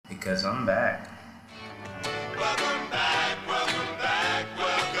because I'm back. Welcome back, welcome back,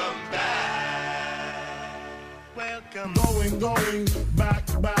 welcome back. Welcome. Going back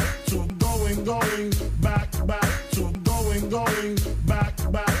to going back to going back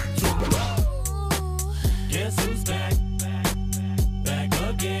to. Guess who's back? Back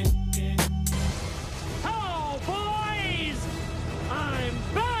again. Hello, boys! I'm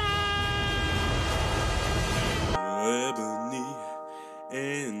back! Ebony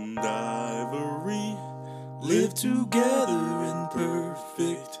and Ivory live together in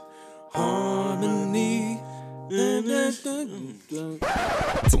perfect harmony.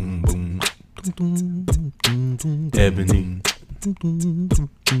 Ebony,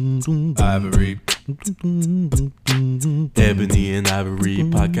 Ivory, Ebony and Ivory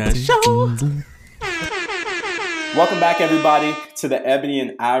podcast show. Welcome back, everybody, to the Ebony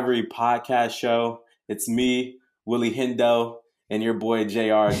and Ivory podcast show. It's me, Willie Hendo, and your boy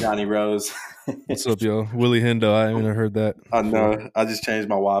JR, Johnny Rose. What's up, yo? Willie Hendo. I haven't heard that. I know. I just changed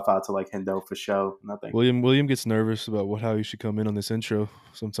my Wi-Fi to like Hendo for show. Nothing. William gets nervous about how he should come in on this intro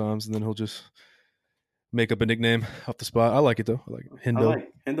sometimes, and then he'll just make up a nickname off the spot. I like it though. I like it. I Hendo.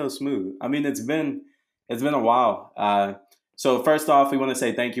 like Hendo Smooth. I mean, it's been a while. So first off, we want to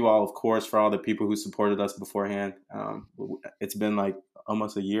say thank you all, of course, for all the people who supported us beforehand. It's been like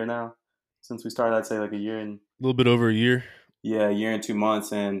almost a year now since we started. I'd say like a year and A little bit over a year. a year and 2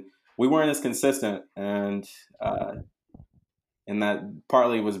 months, and we weren't as consistent, and that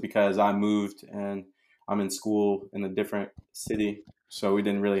partly was because I moved and I'm in school in a different city, so we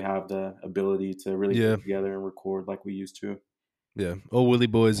didn't really have the ability to really get together and record like we used to. Yeah. Old Willie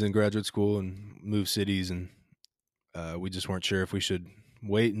boys in graduate school and moved cities, and we just weren't sure if we should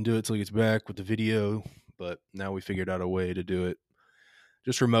wait and do it till he gets back with the video, but now we figured out a way to do it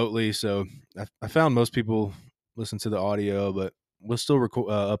just remotely. So I found most people listen to the audio, but we'll still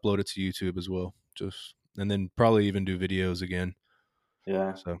upload it to YouTube as well. And then probably even do videos again.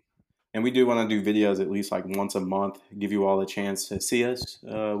 Yeah. So, and we do want to do videos at least like once a month, give you all a chance to see us.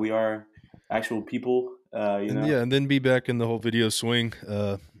 We are actual people, and then be back in the whole video swing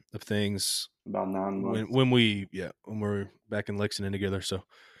of things about 9 months. when we're back in Lexington together. So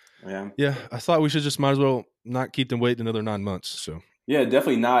yeah, I thought we should just might as well not keep them waiting another 9 months. So yeah,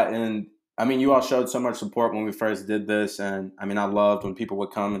 definitely not. And I mean, you all showed so much support when we first did this. And I mean, I loved when people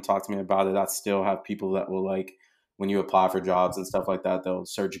would come and talk to me about it. I still have people that will, like, when you apply for jobs and stuff like that, they'll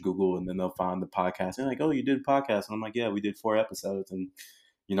search Google and then they'll find the podcast. And they're like, oh, you did a podcast. And I'm like, yeah, we did 4 episodes. And,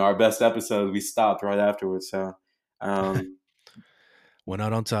 our best episode, we stopped right afterwards. So, went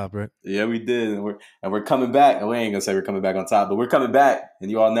out on top, right? Yeah, we did. And we're coming back. We ain't going to say we're coming back on top, but we're coming back.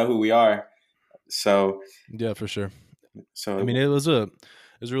 And you all know who we are. So, yeah, for sure. So, I mean, it was a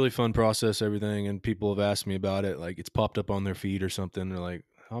really fun process, everything, and people have asked me about it. Like, it's popped up on their feed or something. They're like,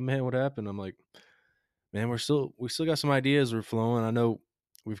 "Oh man, what happened?" I'm like, "Man, we still got some ideas. We're flowing. I know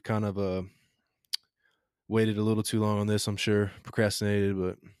we've kind of waited a little too long on this. I'm sure procrastinated,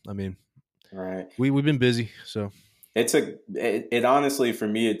 but I mean, right. We've been busy, so it honestly, for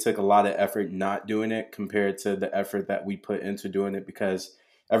me, it took a lot of effort not doing it compared to the effort that we put into doing it, because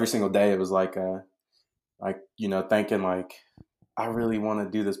every single day it was like thinking like, I really want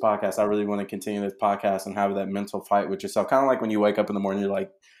to do this podcast. I really want to continue this podcast and have that mental fight with yourself. Kind of like when you wake up in the morning, you're like,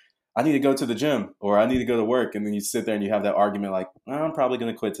 I need to go to the gym or I need to go to work. And then you sit there and you have that argument like, I'm probably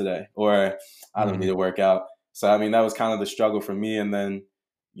going to quit today, or I don't need to work out. So, I mean, that was kind of the struggle for me. And then,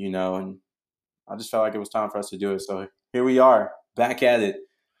 and I just felt like it was time for us to do it. So here we are, back at it.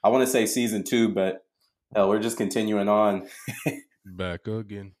 I want to say season 2, but hell, we're just continuing on. Back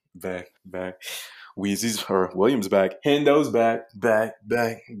again. Back. Wheezy's or Williams back. Hendo's back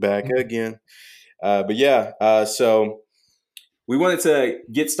again. But yeah, so we wanted to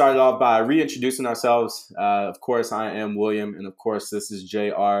get started off by reintroducing ourselves. Of course, I am William, and of course, this is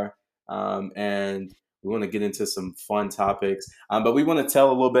JR. And we want to get into some fun topics. But we want to tell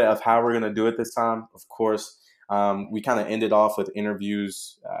a little bit of how we're going to do it this time. Of course, we kind of ended off with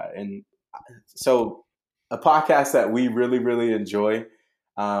interviews. And so a podcast that we really, really enjoy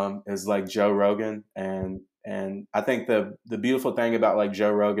is like Joe Rogan. And I think the beautiful thing about like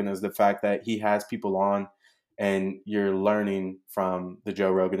Joe Rogan is the fact that he has people on and you're learning from the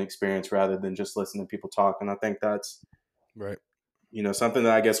Joe Rogan experience rather than just listening to people talk. And I think that's right. Something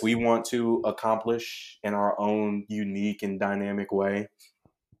that I guess we want to accomplish in our own unique and dynamic way.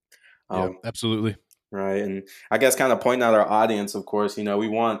 Yeah, absolutely. Right. And I guess kind of pointing out our audience, of course, we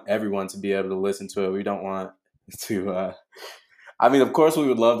want everyone to be able to listen to it. We don't want to, of course, we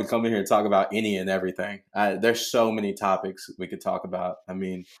would love to come in here and talk about any and everything. There's so many topics we could talk about.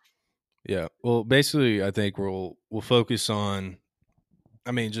 Yeah. Well, basically, I think we'll focus on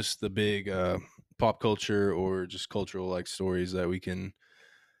I mean, just the big pop culture or just cultural like stories that we can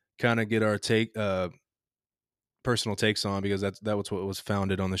kind of get our personal takes on, because that was what was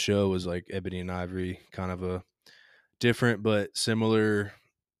founded on the show, was like Ebony and Ivory, kind of a different but similar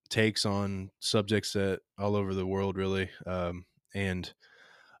takes on subjects that all over the world, really. And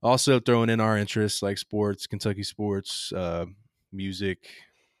also throwing in our interests like sports, Kentucky sports, music,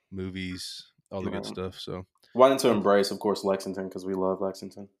 movies, all the good Right. stuff. So Wanted to embrace, of course, Lexington because we love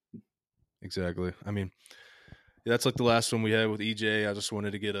Lexington. exactly. I mean, that's like the last one we had with EJ. I just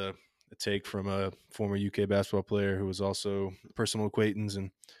wanted to get a take from a former UK basketball player who was also a personal acquaintance,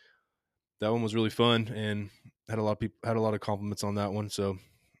 and that one was really fun and had a lot of compliments on that one. So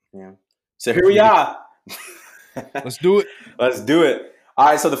Yeah. So here we are. let's do it. Let's do it. All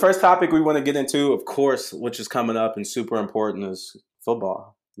right. So the first topic we want to get into, of course, which is coming up and super important, is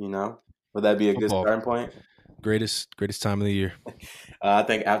football. Would that be a good Football. starting point? Greatest time of the year. I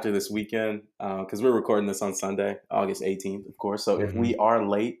think after this weekend, because we're recording this on Sunday, August 18th, of course. So if we are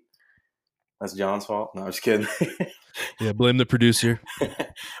late, that's John's fault. No, I'm just kidding. Yeah, blame the producer.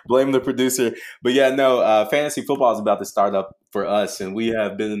 Blame the producer. But yeah, no, fantasy football is about to start up for us. And we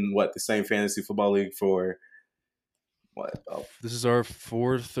have been in, the same fantasy football league for, This is our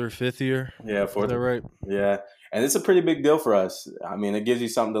 4th or 5th year. Yeah, Is that right? Yeah. And it's a pretty big deal for us. I mean, it gives you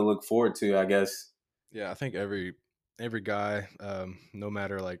something to look forward to, I guess. Yeah, I think every guy, no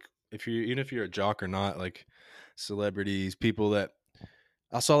matter like even if you're a jock or not, like celebrities, people that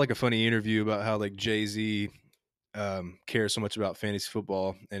I saw like a funny interview about how like Jay-Z cares so much about fantasy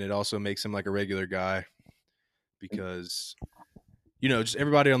football, and it also makes him like a regular guy because just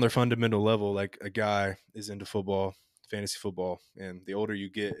everybody on their fundamental level, like a guy is into football, fantasy football, and the older you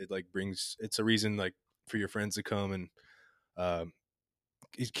get, it like it's a reason like for your friends to come, and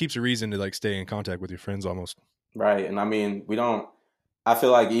it keeps a reason to like stay in contact with your friends almost. Right. And I mean, I feel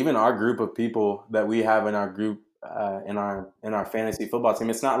like even our group of people that we have in our group, in our fantasy football team,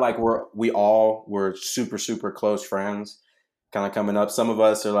 it's not like we're super, super close friends kind of coming up. Some of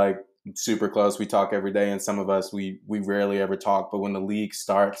us are like super close. We talk every day. And some of us, we rarely ever talk. But when the league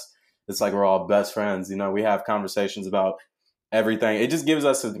starts, it's like we're all best friends. We have conversations about everything. It just gives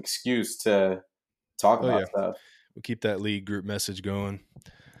us an excuse to talk about stuff. We'll keep that league group message going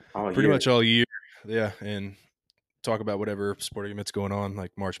Pretty much all year. Yeah. And talk about whatever sporting events going on,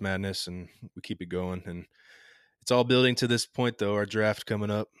 like March Madness, and we keep it going. And it's all building to this point, though. Our draft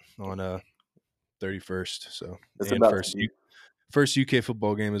coming up on 31st. So it's and first UK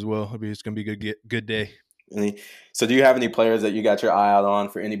football game as well. It's going to be a good day. So do you have any players that you got your eye out on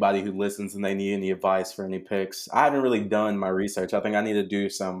for anybody who listens and they need any advice for any picks? I haven't really done my research. I think I need to do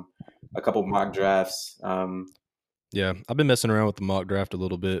a couple mock drafts. Yeah, I've been messing around with the mock draft a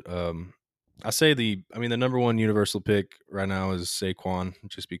little bit. I say the number one universal pick right now is Saquon,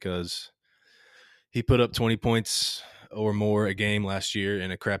 just because he put up 20 points or more a game last year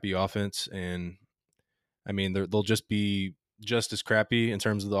in a crappy offense. And I mean, they'll just be just as crappy in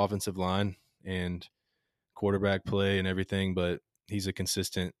terms of the offensive line and quarterback play and everything, but he's a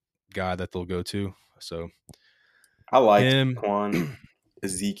consistent guy that they'll go to. So I like him. Saquon,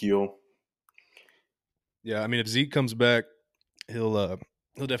 Ezekiel. Yeah, I mean, if Zeke comes back, he'll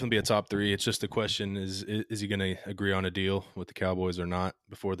definitely be a top 3. It's just a question: is he going to agree on a deal with the Cowboys or not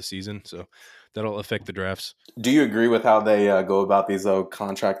before the season? So that'll affect the drafts. Do you agree with how they go about these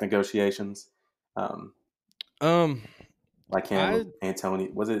contract negotiations? Like him, Antonio.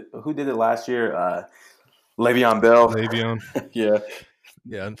 Was it who did it last year? Le'Veon Bell. Le'Veon. Yeah.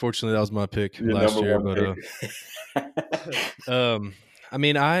 Yeah. Unfortunately, that was my pick Your last year. But I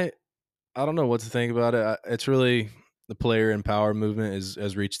mean, I don't know what to think about it. It's really the player empower movement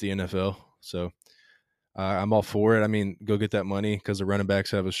has reached the NFL. So I'm all for it. I mean, go get that money because the running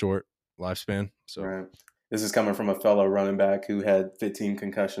backs have a short lifespan. So right. This is coming from a fellow running back who had 15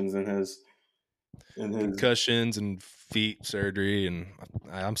 concussions in his concussions and feet surgery, and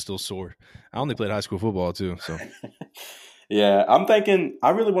I'm still sore. I only played high school football too. So yeah, I'm thinking I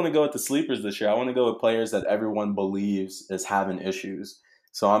really want to go with the sleepers this year. I want to go with players that everyone believes is having issues.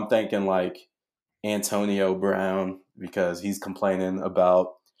 So I'm thinking like Antonio Brown, because he's complaining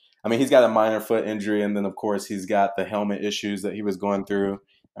about, I mean, he's got a minor foot injury, and then of course he's got the helmet issues that he was going through.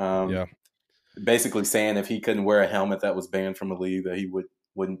 Basically saying if he couldn't wear a helmet that was banned from the league, that he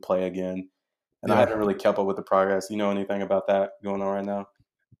wouldn't play again. And I haven't really kept up with the progress. You know anything about that going on right now?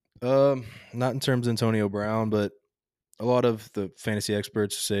 Not in terms of Antonio Brown, but a lot of the fantasy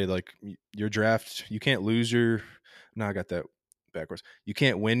experts say like your draft, you can't lose your. No, I got that backwards. You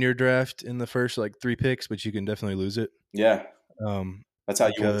can't win your draft in the first like 3 picks, but you can definitely lose it. Yeah. That's how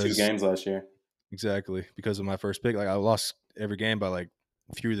you won 2 games last year. Exactly, because of my first pick. Like I lost every game by like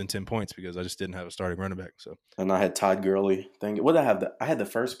fewer than 10 points because I just didn't have a starting running back. So And I had Todd Gurley. What did I have? I had the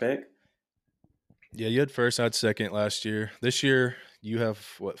first pick. yeah, you had first, I had second last year. This year you have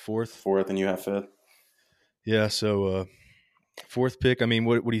what, fourth? And you have fifth. Yeah, so fourth pick. I mean,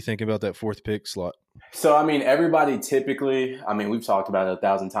 what do you think about that fourth pick slot? So, I mean, everybody typically, I mean, we've talked about it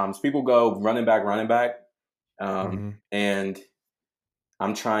 1,000 times. People go running back. And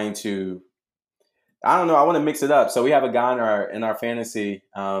I'm trying to, I don't know, I want to mix it up. So we have a guy in our fantasy,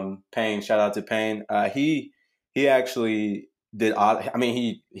 Payne, shout out to Payne. He actually did, I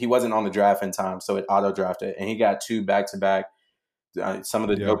mean, he wasn't on the draft in time, so it auto drafted, and he got 2 back-to-back, some of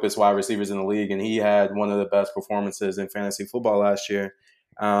the dopest wide receivers in the league, and he had one of the best performances in fantasy football last year.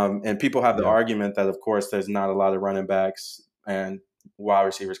 And people have the argument that, of course, there's not a lot of running backs and wide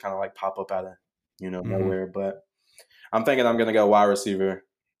receivers kind of like pop up out of, nowhere. But I'm thinking I'm going to go wide receiver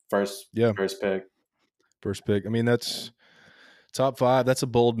first pick. First pick. I mean, that's top 5. That's a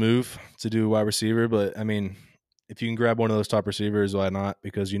bold move to do wide receiver. But, I mean, if you can grab one of those top receivers, why not?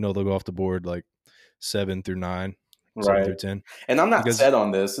 Because they'll go off the board like 7 through 9. Right. 7 through 10. And I'm not set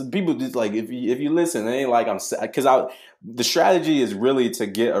on this. People just like, if you listen, it ain't like I'm set. Because the strategy is really to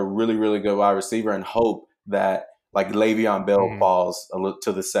get a really, really good wide receiver and hope that like Le'Veon Bell falls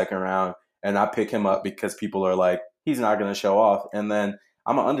to the second round. And I pick him up because people are like, he's not going to show off. And then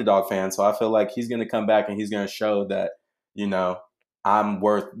I'm an underdog fan. So I feel like he's going to come back and he's going to show that, I'm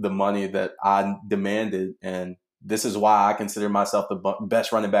worth the money that I demanded. And this is why I consider myself the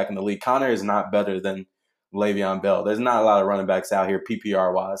best running back in the league. Connor is not better than Le'Veon Bell. There's not a lot of running backs out here,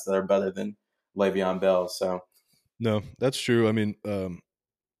 PPR wise, that are better than Le'Veon Bell. So, no, that's true. I mean,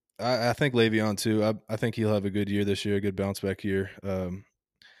 I think Le'Veon too. I think he'll have a good year this year, a good bounce back year.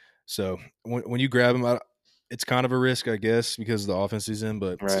 So when you grab him, it's kind of a risk, I guess, because of the offense he's in,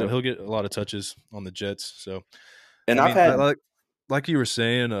 but still he'll get a lot of touches on the Jets. So, and I've had like you were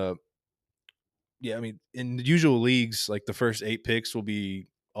saying, I mean, in the usual leagues, like the first 8 picks will be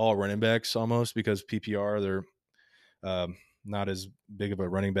all running backs almost because PPR, they're not as big of a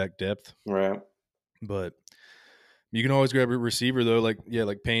running back depth. Right. But you can always grab a receiver though. Like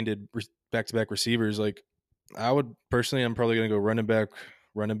Payne did back-to-back receivers. Like I would personally, I'm probably going to go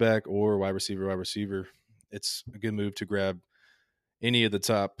running back or wide receiver. It's a good move to grab any of the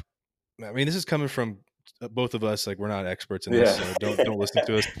top. I mean, this is coming from both of us. Like we're not experts in this, so don't listen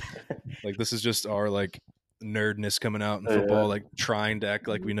to us. Like this is just our like nerdness coming out in football, like trying to act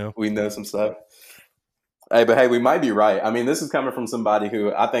like we know some stuff. Hey, we might be right. I mean, this is coming from somebody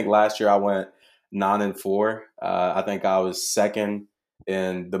who I think last year I went 9-4. I think I was second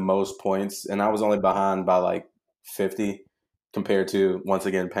in the most points, and I was only behind by like 50 compared to, once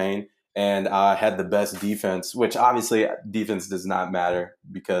again, Payne. And I had the best defense, which obviously defense does not matter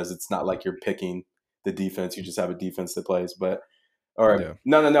because it's not like you're picking the defense. You just have a defense that plays.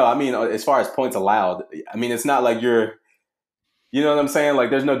 No. I mean, as far as points allowed, I mean, it's not like you know what I'm saying? Like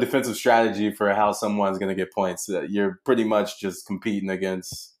there's no defensive strategy for how someone's going to get points. You're pretty much just competing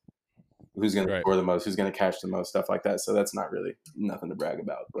against who's going to score the most, who's going to catch the most, stuff like that. So that's not really nothing to brag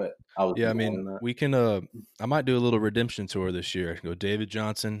about. But I mean, we can. I might do a little redemption tour this year. Go David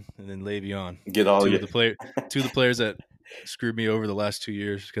Johnson and then Le'Veon. Get all two of the players that screwed me over the last 2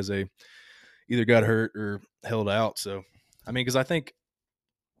 years because they either got hurt or held out. So I mean, because I think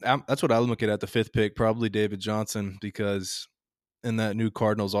that's what I look at the 5th pick, probably David Johnson, because in that new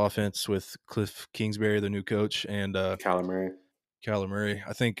Cardinals offense with Cliff Kingsbury, the new coach, and Kyler Murray,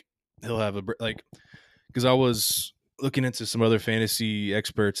 I think he'll have because I was looking into some other fantasy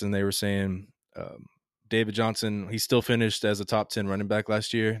experts and they were saying David Johnson, he still finished as a top 10 running back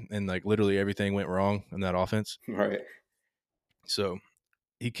last year, and like literally everything went wrong in that offense. Right. So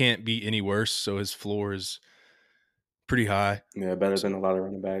he can't be any worse. So his floor is pretty high. Yeah, better than a lot of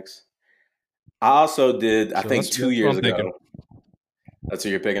running backs. I also did, I think 2 years ago. That's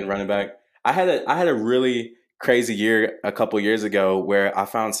who you're picking, running back. I had a really crazy year a couple years ago where I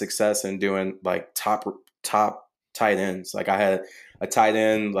found success in doing like top tight ends. Like I had a tight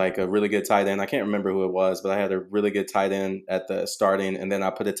end, like a really good tight end. I can't remember who it was, but I had a really good tight end at the starting, and then I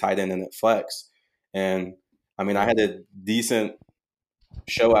put a tight end in at flex. And I mean, I had a decent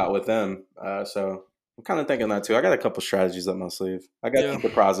show out with them. So I'm kind of thinking that too. I got a couple strategies up my sleeve. I got some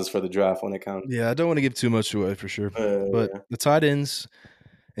surprises for the draft when it comes. Yeah, I don't want to give too much away for sure. But the tight ends,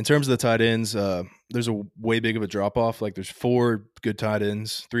 in terms of the tight ends, there's a way big of a drop off. Like there's 4 good tight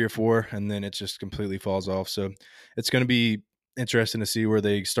ends, 3 or 4, and then it just completely falls off. So it's going to be interesting to see where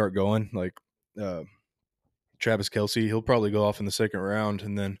they start going. Like Travis Kelce, he'll probably go off in the 2nd round,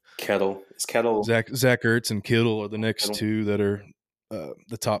 and then Kettle, Zach Ertz and Kittle are the next 2 that are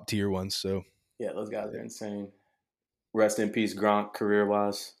the top tier ones. So yeah, those guys are insane. rest in peace, Gronk, career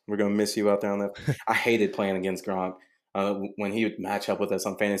wise. We're gonna miss you out there on that. I hated playing against Gronk when he would match up with us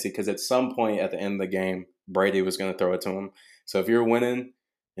on fantasy because at some point at the end of the game, Brady was gonna throw it to him. So if you're winning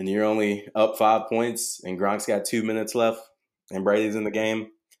and you're only up 5 points and Gronk's got 2 minutes left and Brady's in the game,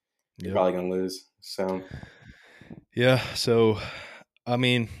 you're probably gonna lose. So yeah. So I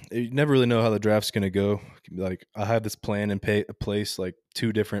mean, you never really know how the draft's gonna go. Like I have this plan in place, like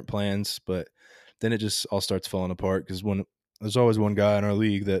 2 different plans, but then it just all starts falling apart because there's always one guy in our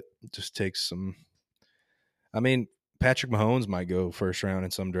league that just takes some. I mean, Patrick Mahomes might go first round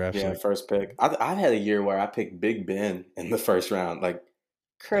in some drafts. yeah, like, first pick. I've had a year where I picked Big Ben in the first round, like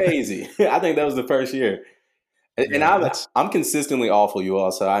crazy. I think that was the first year. And Yeah, I'm consistently awful, you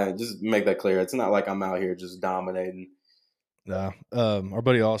all. So I just make that clear. It's not like I'm out here just dominating. Nah. Our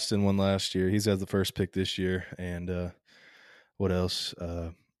buddy Austin won last year. He's has the first pick this year. And what else?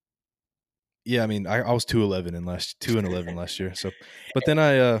 Yeah, I mean, I was 2-11 last year. So, but then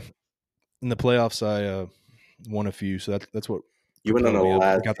I in the playoffs I won a few. So that's what You went on the propelled me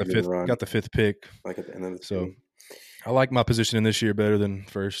up. last Got the season fifth run, got the 5th pick. like at the end of the So season. I like my position in this year better than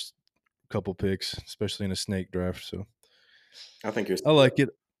first couple picks, especially in a snake draft. So I think you're. I like it.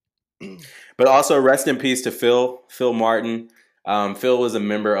 But also, rest in peace to Phil Martin. Phil was a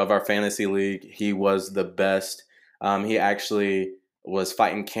member of our fantasy league. He was the best. He actually was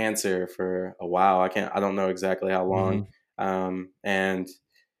fighting cancer for a while. I don't know exactly how long. And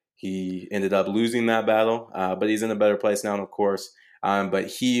he ended up losing that battle. But he's in a better place now, of course. But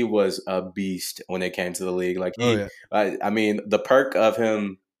he was a beast when it came to the league. Like I mean, the perk of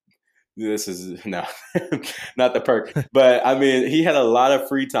him. This is no, not the perk, but I mean, he had a lot of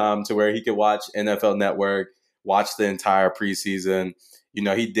free time to where he could watch NFL Network, watch the entire preseason. You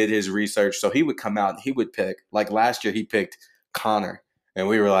know, he did his research, so he would come out and he would pick. Like last year, he picked Connor, and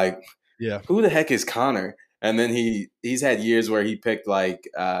we were like, Yeah. who the heck is Connor? And then he's had years where he picked like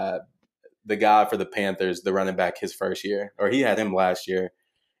the guy for the Panthers, the running back, his first year, or he had him last year.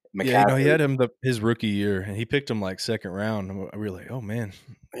 Yeah, you know, he had him his rookie year, and he picked him like second round. And we were like, oh man,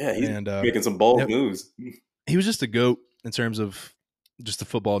 Yeah, he's and making some bold moves. he was just a goat in terms of just the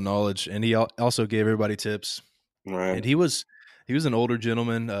football knowledge, and he also gave everybody tips. Right. And he was an older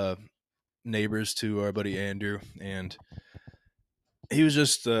gentleman, neighbors to our buddy Andrew, and he was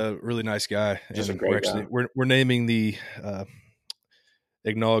just a really nice guy. Just and a great guy. We're naming the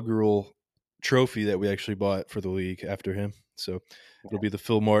inaugural trophy that we actually bought for the league after him. So it'll be the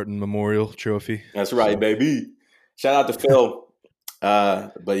Phil Martin Memorial Trophy. That's right, baby. Shout out to Phil.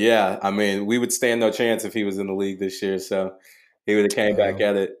 But yeah, I mean, we would stand no chance if he was in the league this year. So he would have came back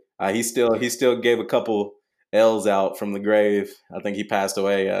at it. He still gave a couple L's out from the grave. I think he passed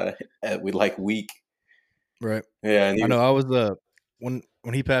away with like week. Right. Yeah. And I know. I was when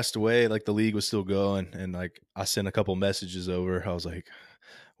he passed away, like the league was still going, and like I sent a couple messages over. I was like,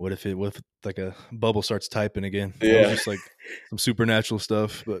 what if like a bubble starts typing again? Yeah. It was just like some supernatural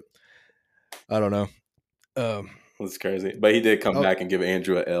stuff, but I don't know. That's crazy. But he did come back and give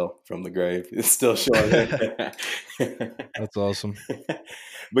Andrew a L from the grave. It's still showing. That's awesome.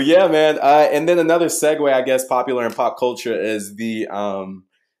 But yeah, man. And then another segue, I guess, popular in pop culture is the I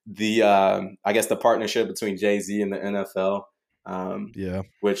guess the partnership between Jay-Z and the NFL.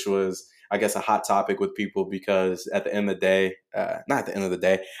 Which was, I guess, a hot topic with people because at the end of the day, not at the end of the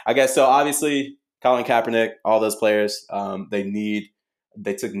day, I guess. So obviously, Colin Kaepernick, all those players, they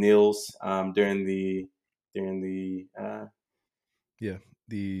took kneels during the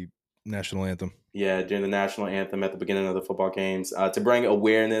national anthem. Yeah, during the national anthem at the beginning of the football games to bring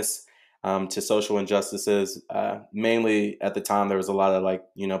awareness to social injustices. Mainly at the time, there was a lot of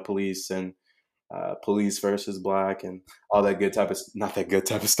police and police versus black and all that good type of, not that good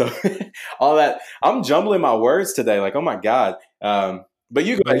type of stuff. All that. I'm jumbling my words today. Like, oh my God. But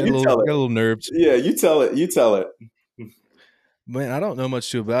you go ahead, you tell it. Got a little nerves. Yeah, you tell it. You tell it. Man, I don't know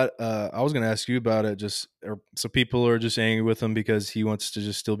much too about it. I was going to ask you about it. So people are just angry with him because he wants to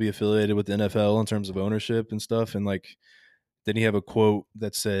just still be affiliated with the NFL in terms of ownership and stuff. And like, then he have a quote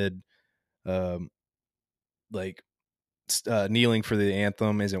that said, kneeling for the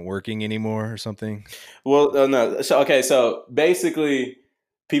anthem isn't working anymore or something. Well, no. So basically,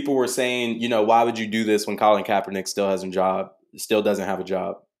 people were saying, why would you do this when Colin Kaepernick still doesn't have a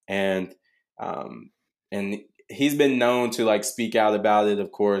job, and he's been known to speak out about it.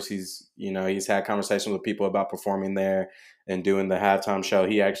 Of course, he's had conversations with people about performing there and doing the halftime show.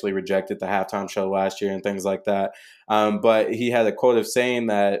 He actually rejected the halftime show last year and things like that. But he had a quote of saying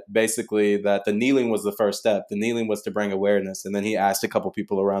that basically that the kneeling was the first step. The kneeling was to bring awareness. And then he asked a couple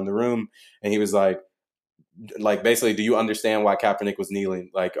people around the room and he was like, like basically, do you understand why Kaepernick was kneeling?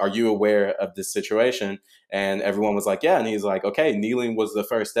 Like, are you aware of this situation? And everyone was like, yeah. And he's like, okay, kneeling was the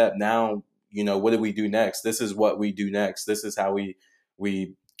first step. Now, what do we do next? This is what we do next. This is how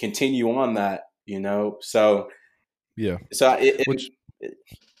we continue on that, So Yeah. so Which,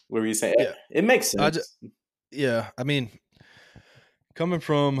 what were you saying? yeah, It makes sense. yeah. I mean, coming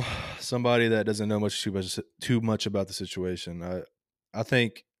from somebody that doesn't know too much about the situation, I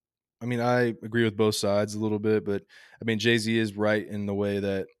think, I mean, I agree with both sides a little bit, but I mean, Jay-Z is right in the way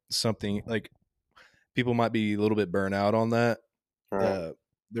that something like people might be a little bit burnt out on that. Right.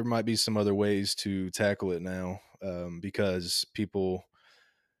 There might be some other ways to tackle it now, because people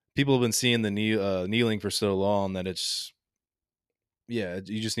have been seeing the kneeling for so long that it's, yeah,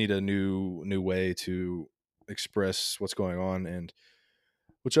 you just need a new way to express what's going on, and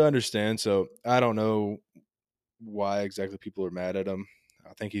which I understand. So I don't know why exactly people are mad at him.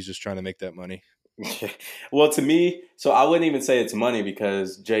 I think he's just trying to make that money. Well, to me, so I wouldn't even say it's money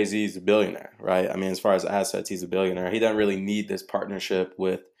because Jay-Z is a billionaire, right? I mean, as far as assets, he's a billionaire. He doesn't really need this partnership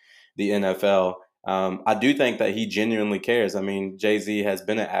with the NFL. I do think that he genuinely cares. I mean, Jay-Z has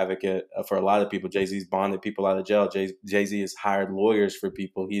been an advocate for a lot of people. Jay-Z's bonded people out of jail. Jay-Z has hired lawyers for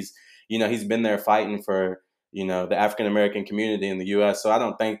people. He's been there fighting for, the African-American community in the U.S. So I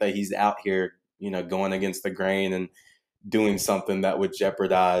don't think that he's out here, going against the grain and doing something that would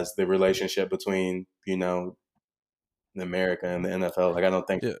jeopardize the relationship between, America and the NFL. Like, I don't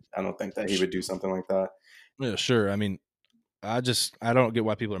think that he would do something like that. Yeah, sure. I mean, I don't get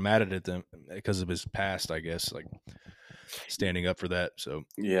why people are mad at them because of his past, I guess, like standing up for that. So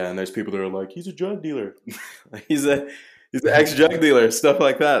yeah, and there's people that are like, he's a drug dealer. he's an ex-drug dealer, stuff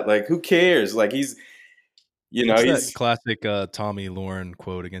like that. Like, who cares? Like, he's that classic Tommy Lauren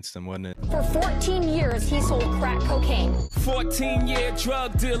quote against him, wasn't it? For 14 years, he sold crack cocaine. 14-year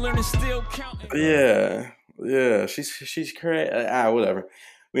drug dealer and still counting. Yeah, she's crazy. Whatever.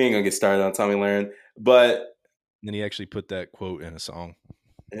 We ain't gonna get started on Tommy Lauren, but and then he actually put that quote in a song.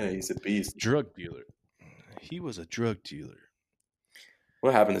 Yeah, he's a beast. Drug dealer. He was a drug dealer.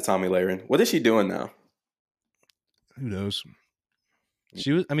 What happened to Tommy Lauren? What is she doing now? Who knows?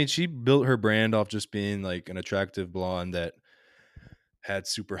 She built her brand off just being like an attractive blonde that had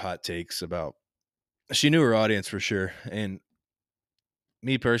super hot takes about. She knew her audience for sure, and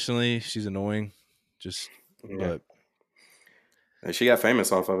me personally, she's annoying. But and she got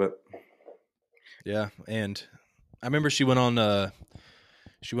famous off of it. Yeah, and I remember she went on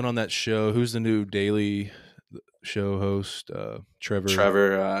that show. Who's the new Daily Show host?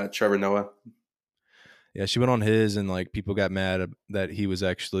 Trevor Noah. Yeah, she went on his, and like people got mad that he was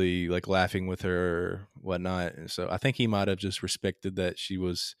actually like laughing with her or whatnot. And so I think he might have just respected that she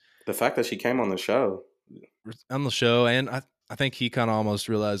was the fact that she came on the show. And I think he kind of almost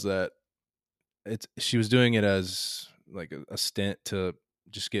realized that she was doing it as like a stint to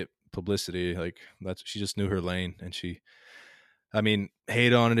just get publicity. Like she just knew her lane, and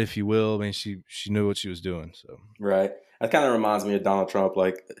hate on it if you will. I mean, she knew what she was doing. So right, that kind of reminds me of Donald Trump.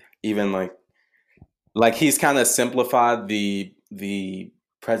 Like even like he's kind of simplified the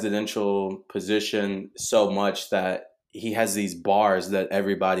presidential position so much that he has these bars that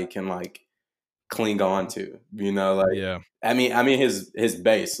everybody can like cling on to. Like yeah. I mean his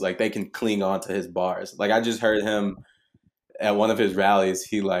base, like they can cling on to his bars. Like I just heard him at one of his rallies.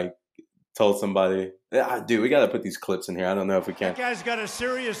 He like told somebody, dude, we got to put these clips in here. I don't know if we can. That guy's got a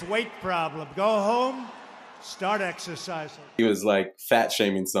serious weight problem. Go home, start exercising. He was like fat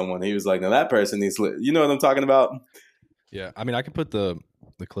shaming someone. He was like, now that person needs, you know what I'm talking about? Yeah. I mean, I can put the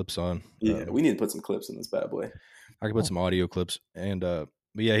clips on. Yeah. We need to put some clips in this bad boy. I can put some audio clips. And, but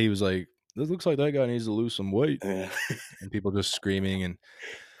yeah, he was like, this looks like that guy needs to lose some weight. Yeah. And people just screaming. And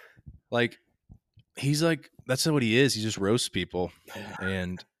like, he's like, that's what he is. He just roasts people.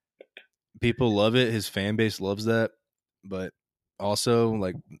 And people love it. His fan base loves that. But also,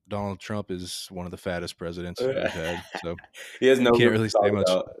 like, Donald Trump is one of the fattest presidents we've had. So he has no can't really say much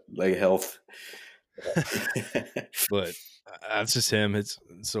about, like health. But that's just him. It's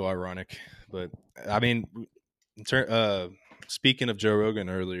so ironic. But I mean, speaking of Joe Rogan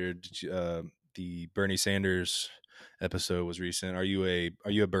earlier, the Bernie Sanders episode was recent. Are you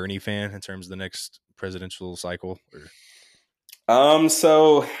a Bernie fan in terms of the next presidential cycle? Or?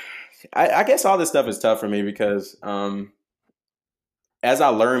 So I guess all this stuff is tough for me because as I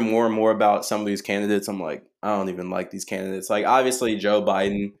learn more and more about some of these candidates, I'm like, I don't even like these candidates. Like, obviously, Joe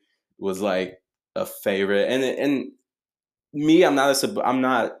Biden was like a favorite, and me, I'm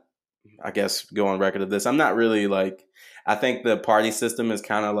not. I guess go on record of this. I'm not really like. I think the party system is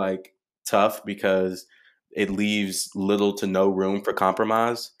kind of like tough because it leaves little to no room for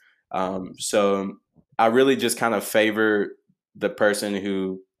compromise. So I really just kind of favor the person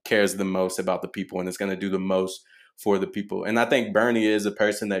who cares the most about the people and is going to do the most for the people. And I think Bernie is a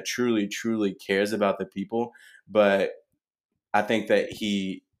person that truly, truly cares about the people. But I think that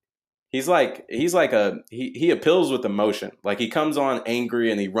he appeals with emotion. Like he comes on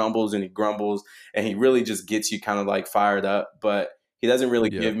angry and he rumbles and he grumbles and he really just gets you kind of like fired up. But he doesn't really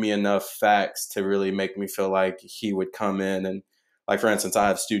give me enough facts to really make me feel like he would come in and, like, for instance, I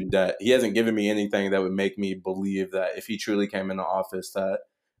have student debt. He hasn't given me anything that would make me believe that if he truly came into office that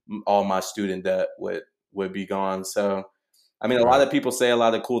all my student debt would be gone. So, I mean, a lot of people say a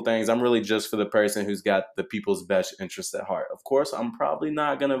lot of cool things. I'm really just for the person who's got the people's best interests at heart. Of course, I'm probably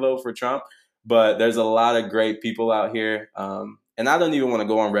not going to vote for Trump, but there's a lot of great people out here. And I don't even want to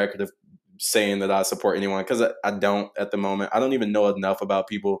go on record of saying that I support anyone because I don't at the moment. I don't even know enough about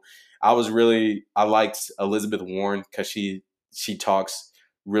people. I liked Elizabeth Warren because she talks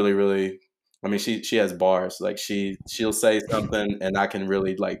really, really, I mean, she has bars. Like she'll say something and I can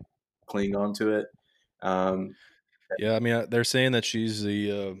really like cling on to it. Yeah, I mean, they're saying that she's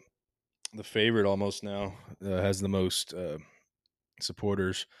the favorite almost now, has the most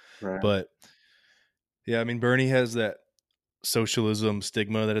supporters. Right. But yeah, I mean, Bernie has that socialism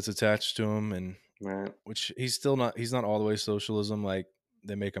stigma that it's attached to him, and Right. which he's not all the way socialism like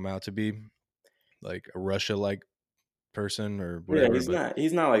they make him out to be, like a Russia like person or whatever. Yeah,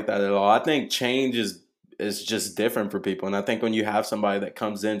 he's not like that at all. I think change is just different for people. And I think when you have somebody that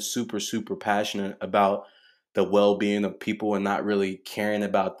comes in super, super passionate about the well-being of people and not really caring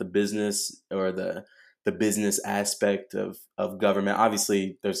about the business or the business aspect of government,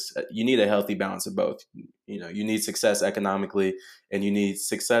 obviously you need a healthy balance of both. You need success economically and you need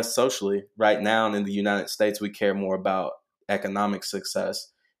success socially. Right now in the United States, we care more about economic success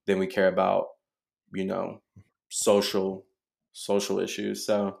than we care about, social issues.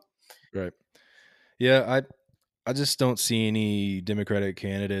 So Right. Yeah, I just don't see any Democratic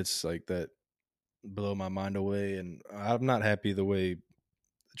candidates like that blow my mind away, and I'm not happy the way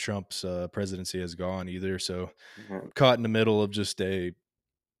Trump's presidency has gone either. So caught in the middle of just a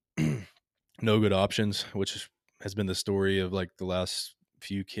no good options, which has been the story of like the last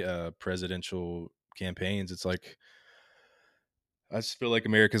few presidential campaigns. It's like I just feel like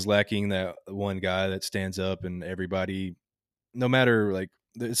America's lacking that one guy that stands up and everybody, no matter like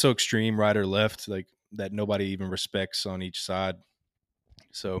it's so extreme right or left, like that nobody even respects on each side.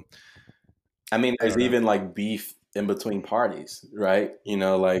 So I mean, I there's don't know. even like beef in between parties, right?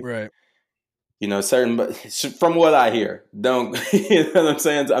 Like Right. certain, from what I hear, don't you know what I'm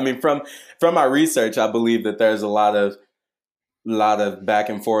saying? I mean, from my research, I believe that there's a lot of back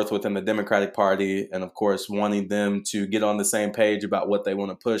and forth within the Democratic Party, and of course, wanting them to get on the same page about what they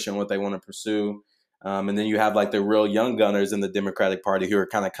want to push and what they want to pursue. And then you have like the real young gunners in the Democratic Party who are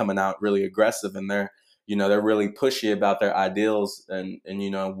kind of coming out really aggressive, and they're really pushy about their ideals and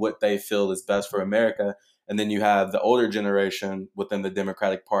what they feel is best for America. And then you have the older generation within the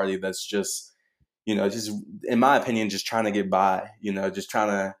Democratic Party that's just, just in my opinion, just trying to get by, just trying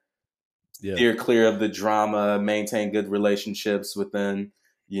to steer clear of the drama, maintain good relationships within,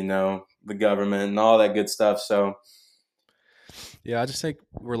 the government and all that good stuff. So, yeah, I just think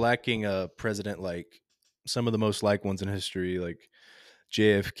we're lacking a president like some of the most liked ones in history, like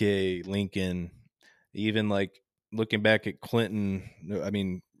JFK, Lincoln, even like looking back at Clinton. I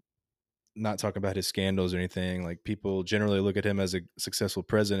mean, not talking about his scandals or anything. Like people generally look at him as a successful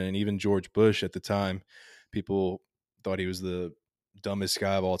president, and even George Bush at the time, people thought he was the dumbest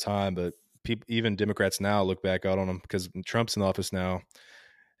guy of all time. But even Democrats now look back out on him because Trump's in office now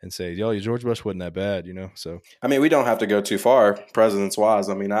and say, "Yo, George Bush wasn't that bad," So I mean, we don't have to go too far, presidents wise.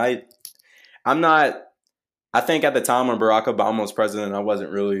 I mean, I'm not. I think at the time when Barack Obama was president, I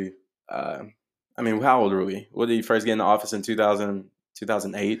wasn't really. I mean, how old were we? What did he first get into office in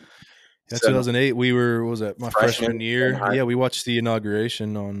 2008? Yeah, 2008. We were. What was that? My freshman year. Right. Yeah, we watched the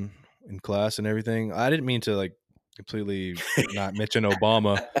inauguration in class and everything. I didn't mean to like completely not mention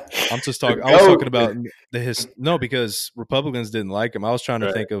Obama. I'm just talking. I was talking about no, because Republicans didn't like him. I was trying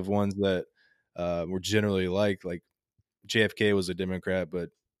to think of ones that were generally liked. Like JFK was a Democrat,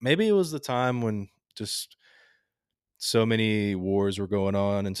 but maybe it was the time when just so many wars were going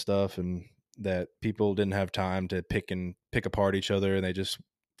on and stuff, and that people didn't have time to pick apart each other, and they just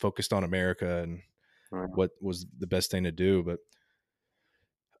focused on America and what was the best thing to do. But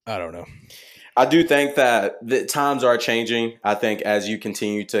I don't know. I do think that the times are changing. I think as you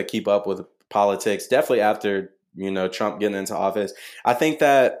continue to keep up with politics, definitely after, Trump getting into office, I think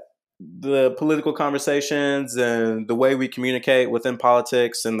that the political conversations and the way we communicate within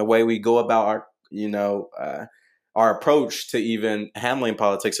politics and the way we go about our, our approach to even handling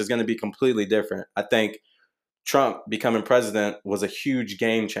politics is going to be completely different. I think Trump becoming president was a huge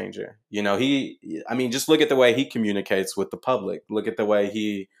game changer. You know, just look at the way he communicates with the public. Look at the way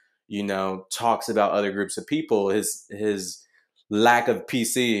he, talks about other groups of people. His lack of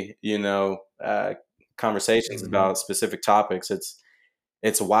PC, conversations about specific topics.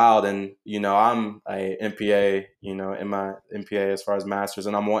 It's wild. And, I'm a MPA, in my MPA as far as master's,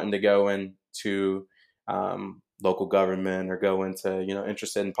 and I'm wanting to go into local government or go into,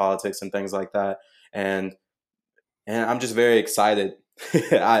 interested in politics and things like that. And I'm just very excited.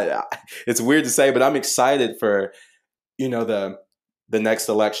 It's weird to say, but I'm excited for, the next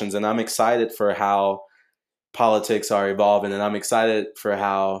elections, and I'm excited for how politics are evolving, and I'm excited for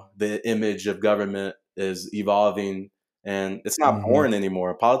how the image of government is evolving. And it's not boring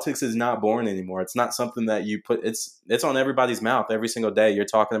anymore. Politics is not boring anymore. It's not something that you put. It's on everybody's mouth every single day. You're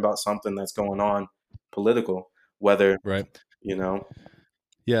talking about something that's going on, political, whether Right.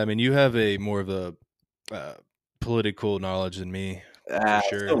 Yeah, I mean, you have a more of a political knowledge than me, for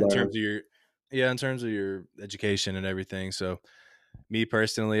sure. In terms of your education and everything. So, me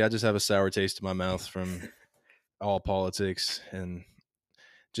personally, I just have a sour taste in my mouth from all politics, and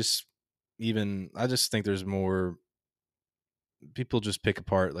I just think there's more. People just pick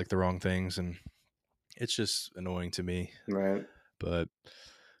apart like the wrong things, and it's just annoying to me. Right. But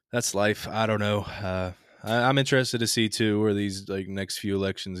that's life. I don't know. I'm interested to see too where these like next few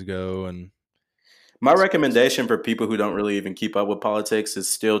elections go. And my recommendation for people who don't really even keep up with politics is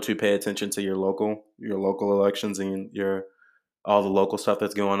still to pay attention to your local elections and all the local stuff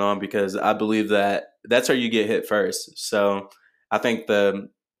that's going on, because I believe that that's where you get hit first. So I think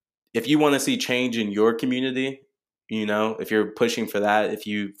if you want to see change in your community, if you're pushing for that, if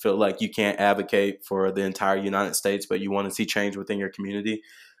you feel like you can't advocate for the entire United States, but you want to see change within your community,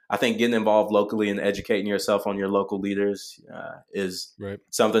 I think getting involved locally and educating yourself on your local leaders is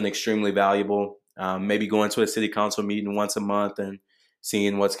something extremely valuable. Maybe going to a city council meeting once a month and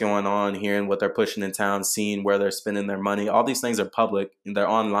seeing what's going on, hearing what they're pushing in town, seeing where they're spending their money. All these things are public and they're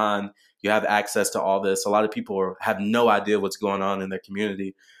online. You have access to all this. A lot of people have no idea what's going on in their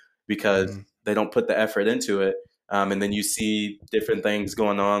community because they don't put the effort into it. And then you see different things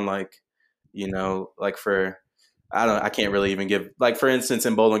going on, I can't really even give, for instance,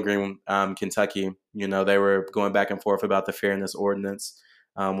 in Bowling Green, Kentucky, they were going back and forth about the fairness ordinance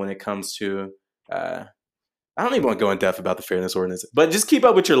when it comes to, I don't even want to go in depth about the fairness ordinance, but just keep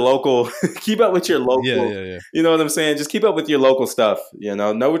up with your local, Yeah. You know what I'm saying? Just keep up with your local stuff,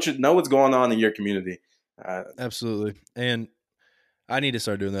 know what's going on in your community. Absolutely. And I need to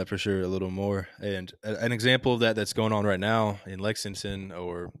start doing that for sure a little more. And an example of that's going on right now in Lexington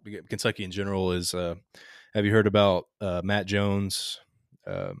or Kentucky in general is, have you heard about Matt Jones?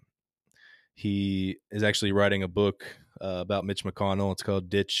 He is actually writing a book about Mitch McConnell. It's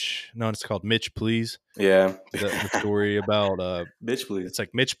called Mitch Please. Yeah. The story about Mitch Please. It's like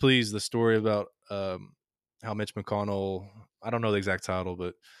Mitch Please, the story about how Mitch McConnell, I don't know the exact title,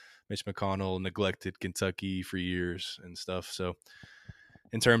 but Mitch McConnell neglected Kentucky for years and stuff. So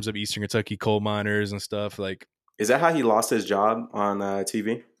in terms of Eastern Kentucky coal miners and stuff, is that how he lost his job on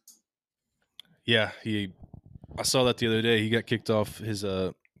TV? Yeah, I saw that the other day. He got kicked off his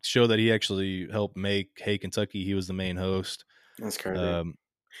show that he actually helped make, Hey Kentucky. He was the main host. That's crazy.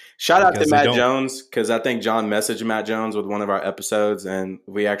 Shout out to Matt Jones, because I think John messaged Matt Jones with one of our episodes, and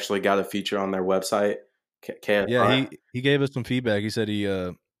we actually got a feature on their website. Yeah, he gave us some feedback. He said he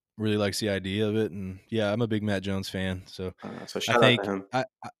really likes the idea of it, and yeah, I'm a big Matt Jones fan. So shout out to him. I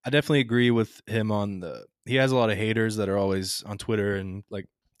definitely agree with him on he has a lot of haters that are always on Twitter and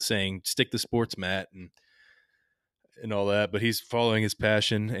saying stick to sports, Matt, and all that, but he's following his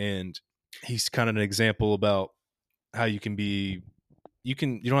passion, and he's kind of an example about how you don't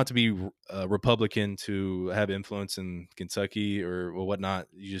have to be a Republican to have influence in Kentucky or whatnot.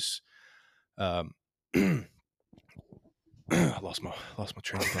 You just I lost my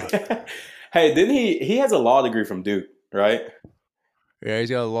train of thought. Hey, didn't he has a law degree from Duke, right? Yeah,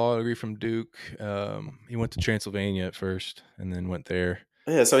 he's got a law degree from Duke. He went to Transylvania at first and then went there.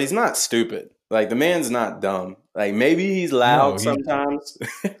 Yeah, so he's not stupid. The man's not dumb. Maybe he's loud sometimes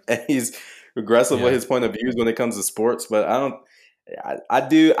and he's aggressive with his point of views when it comes to sports, but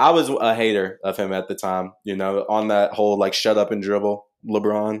I was a hater of him at the time, on that whole shut up and dribble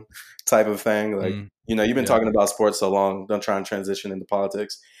LeBron type of thing. You've been talking about sports so long, don't try and transition into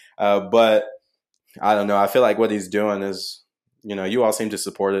politics. But I don't know. I feel like what he's doing is, you all seem to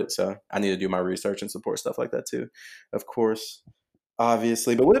support it. So I need to do my research and support stuff like that too, of course,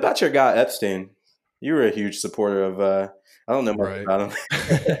 obviously. But what about your guy Epstein? You were a huge supporter of, I don't know much about him.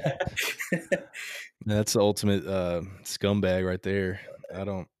 That's the ultimate scumbag right there. I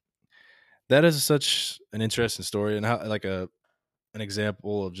don't. That is such an interesting story, and how like an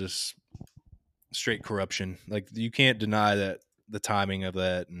example of just straight corruption. Like you can't deny that the timing of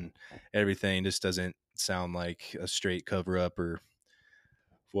that and everything just doesn't sound like a straight cover up or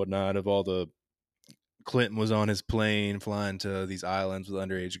whatnot. Of all the Clinton was on his plane flying to these islands with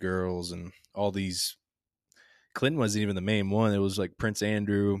underage girls and all these. Clinton wasn't even the main one. It was like Prince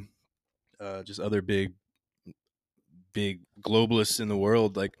Andrew, just other big globalists in the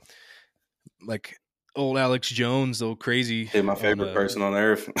world, like old Alex Jones, the old crazy. Dude, my favorite person on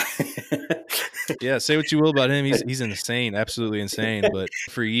earth. Yeah, say what you will about him. He's insane, absolutely insane. But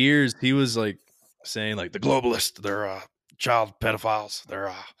for years, he was like saying like the globalists, they're child pedophiles.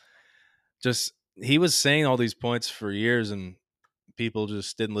 They're just he was saying all these points for years, and people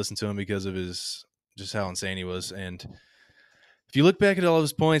just didn't listen to him because of his just how insane he was. And if you look back at all of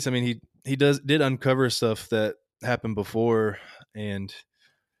his points, I mean, he did uncover stuff that happened before, and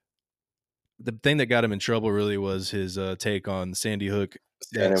the thing that got him in trouble really was his take on Sandy Hook,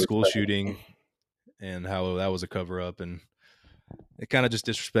 that school shooting, and how that was a cover up, and it kind of just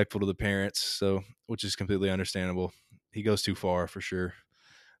disrespectful to the parents. So, which is completely understandable. He goes too far for sure,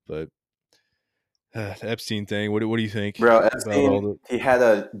 but the Epstein thing. What do you think, Bro? Epstein, he had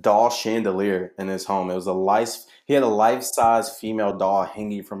a doll chandelier in his home. It was he had a life-size female doll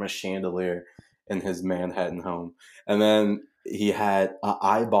hanging from a chandelier in his Manhattan home, and then he had an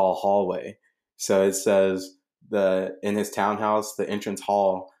eyeball hallway. So it says in his townhouse, the entrance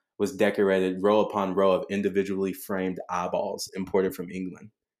hall was decorated row upon row of individually framed eyeballs imported from England.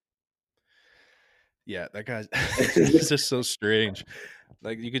 Yeah, that guy's it's just so strange.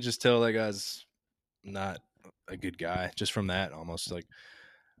 Like you could just tell that guy's not a good guy just from that. Almost like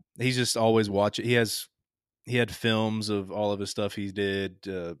he's just always watching. He had films of all of his stuff he did,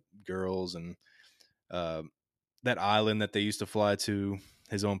 girls, and that island that they used to fly to,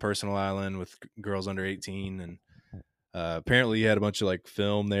 his own personal island with girls under 18, and apparently he had a bunch of like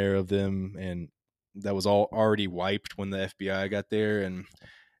film there of them, and that was all already wiped when the FBI got there. And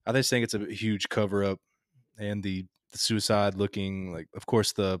I just think it's a huge cover up, and the suicide looking like, of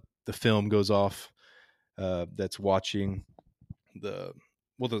course the film goes off that's watching the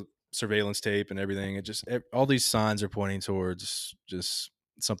surveillance tape and everything. It just all these signs are pointing towards just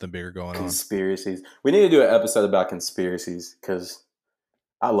something bigger going on. Conspiracies. We need to do an episode about conspiracies because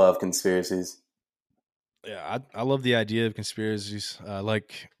I love conspiracies. Yeah, I love the idea of conspiracies.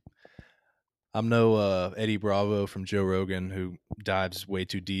 I'm no Eddie Bravo from Joe Rogan, who dives way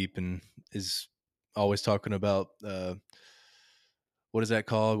too deep and is always talking about what is that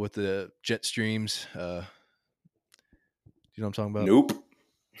called with the jet streams? Do you know what I'm talking about? Nope.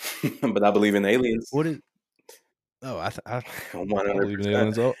 But I believe in aliens. What is? Oh, I 100%. believe in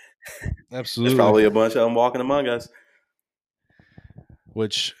aliens. Oh, absolutely. There's probably a bunch of them walking among us.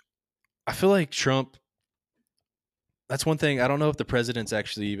 Which I feel like Trump. That's one thing. I don't know if the presidents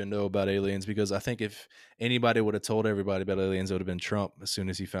actually even know about aliens, because I think if anybody would have told everybody about aliens, it would have been Trump as soon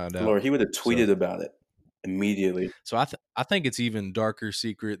as he found out. Lord, he would have tweeted about it immediately. So I think it's even darker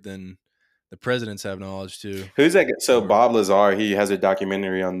secret than the presidents have knowledge too. Who's that? So Bob Lazar, he has a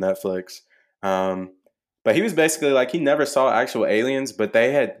documentary on Netflix. But he was basically like, he never saw actual aliens, but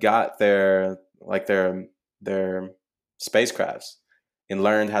they had got their spacecrafts and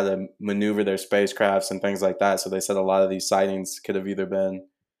learned how to maneuver their spacecrafts and things like that. So they said a lot of these sightings could have either been,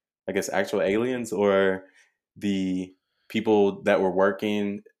 I guess, actual aliens or the people that were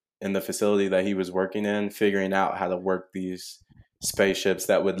working in the facility that he was working in, figuring out how to work these spaceships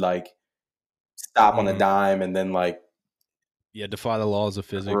that would like stop on a dime and then like defy the laws of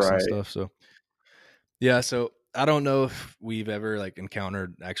physics and stuff. So yeah, so I don't know if we've ever like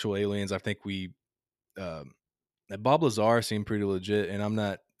encountered actual aliens. I think Bob Lazar seemed pretty legit, and I'm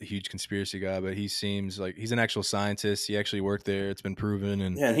not a huge conspiracy guy, but he seems like he's an actual scientist. He actually worked there. It's been proven.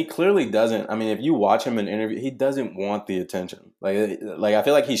 And yeah, and he clearly doesn't. I mean, if you watch him in an interview, he doesn't want the attention. Like I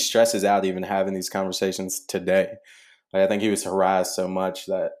feel like he stresses out even having these conversations today. Like I think he was harassed so much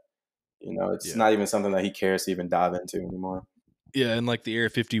that, you know, it's not even something that he cares to even dive into anymore. Yeah, and like the Area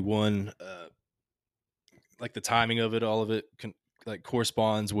 51, like the timing of it, all of it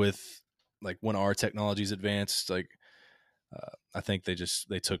corresponds with like when our technology's advanced. Like I think they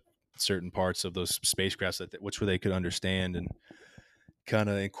took certain parts of those spacecrafts which they could understand and kind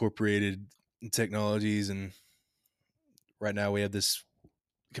of incorporated technologies. And right now we have this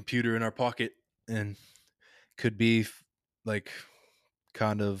computer in our pocket, and could be like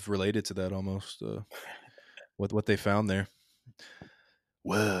kind of related to that almost with what they found there.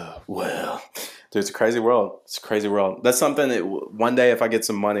 Well, dude, it's a crazy world. It's a crazy world. That's something that one day, if I get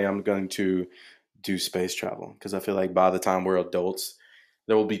some money, I'm going to do space travel because I feel like by the time we're adults,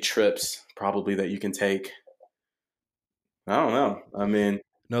 there will be trips probably that you can take. I don't know. I mean,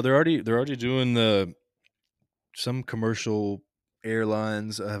 No, they're already doing some commercial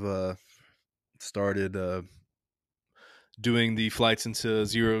airlines have started doing the flights into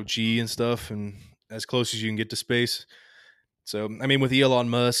 0G and stuff, and as close as you can get to space. So, I mean, with Elon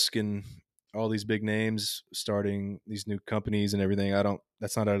Musk and all these big names starting these new companies and everything,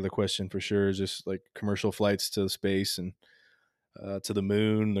 that's not out of the question for sure. It's just like commercial flights to space and to the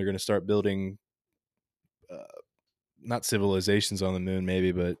moon. They're going to start building not civilizations on the moon,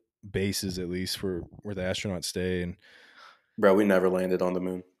 maybe, but bases at least for where the astronauts stay. And bro, we never landed on the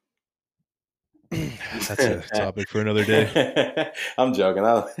moon. that's a topic for another day. I'm joking.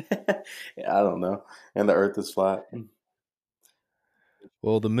 I don't know. And the Earth is flat.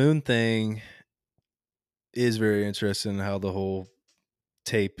 Well, the moon thing is very interesting. How the whole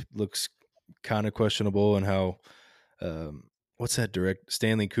tape looks kind of questionable, and how what's that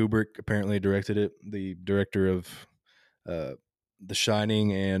Stanley Kubrick apparently directed it. The director of The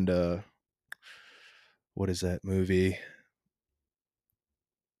Shining and what is that movie?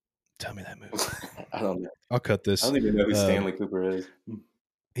 Tell me that movie. I don't know. I'll cut this. I don't even know who Stanley Cooper is.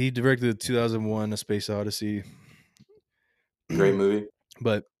 He directed 2001: A Space Odyssey. Great movie.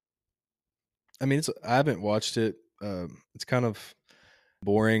 But I mean, I haven't watched it. It's kind of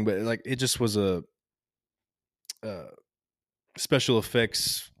boring, but like it just was a special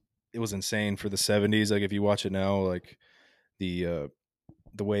effects. It was insane for the 70s. Like if you watch it now, like the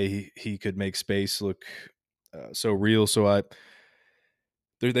way he could make space look so real. So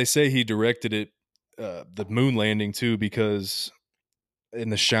they say he directed it, the moon landing too, because in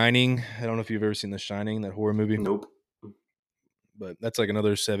The Shining, I don't know if you've ever seen The Shining, that horror movie. Nope. But that's like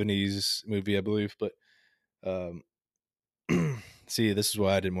another 70s movie, I believe. But see, this is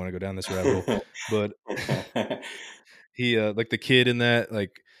why I didn't want to go down this rabbit hole. But he like the kid in that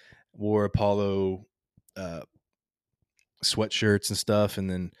like wore Apollo sweatshirts and stuff, and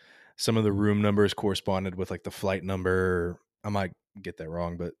then some of the room numbers corresponded with like the flight number. I might get that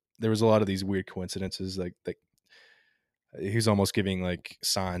wrong, but there was a lot of these weird coincidences, like he's almost giving like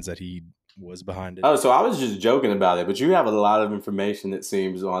signs that he was behind it. Oh, so I was just joking about it, but you have a lot of information, it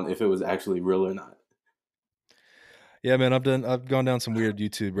seems, on if it was actually real or not. Yeah, man, I've gone down some weird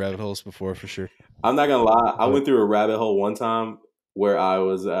YouTube rabbit holes before for sure. I'm not gonna lie, I went through a rabbit hole one time where I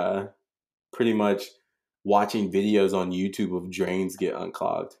was pretty much watching videos on YouTube of drains get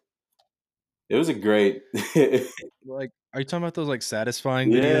unclogged. It was a great Like, are you talking about those like satisfying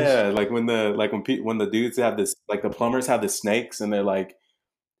videos? yeah, like when the dudes have this, like the plumbers have the snakes and they're like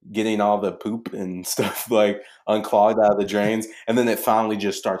getting all the poop and stuff like unclogged out of the drains, and then it finally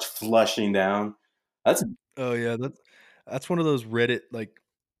just starts flushing down. Oh yeah, that's one of those Reddit like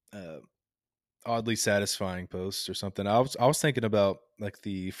oddly satisfying posts or something. I was thinking about like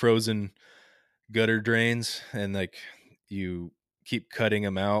the frozen gutter drains, and like you keep cutting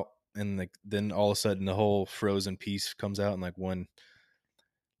them out, and like then all of a sudden the whole frozen piece comes out in like one.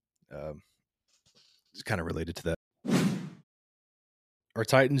 It's kind of related to that. Are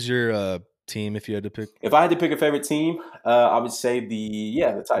Titans your team if you had to pick? If I had to pick a favorite team, I would say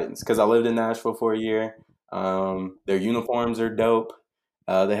the Titans, because I lived in Nashville for a year. Their uniforms are dope.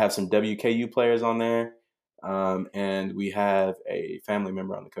 They have some WKU players on there, and we have a family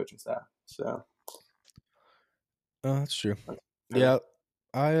member on the coaching staff. So, Oh, that's true. Yeah,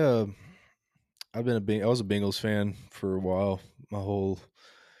 I I was a Bengals fan for a while, my whole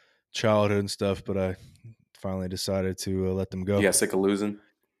childhood and stuff, but I finally decided to let them go. you got sick of losing.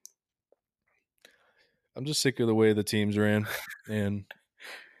 I'm just sick of the way the teams ran and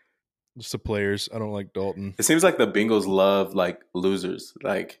just the players. I don't like Dalton. It seems like the Bengals love like losers,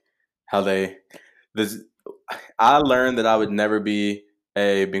 like how they. I learned that I would never be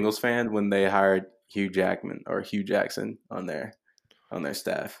a Bengals fan when they hired Hugh Jackson on their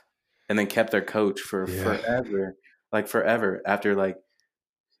staff, and then kept their coach for forever, like forever after like.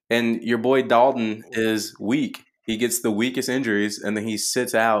 And your boy Dalton is weak. He gets the weakest injuries, and then he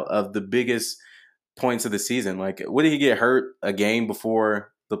sits out of the biggest points of the season. Like, what did he get hurt a game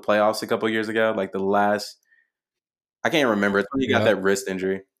before the playoffs a couple of years ago? Like the last, I can't remember. It's when he got that wrist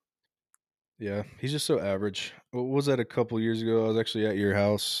injury. Yeah, he's just so average. What was that a couple years ago? I was actually at your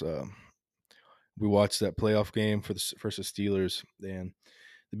house. We watched that playoff game for the versus Steelers, and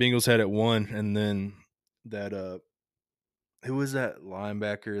the Bengals had it won. And then that who was that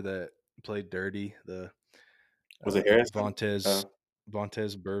linebacker that played dirty? Was it Harris? Vontez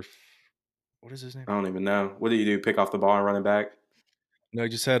Burf. What is his name? I don't even know. What do you do? Pick off the ball and run it back? No, he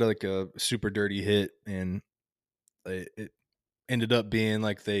just had like a super dirty hit, and it ended up being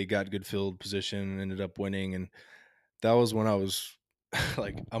like they got good field position and ended up winning, and that was when I was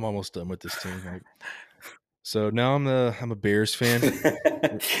like, I'm almost done with this team. Like, so now I'm a Bears fan.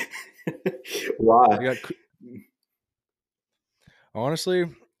 Why? I got honestly,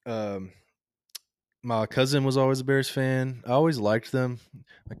 my cousin was always a Bears fan. I always liked them.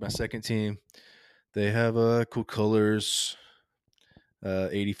 Like my second team, they have cool colors.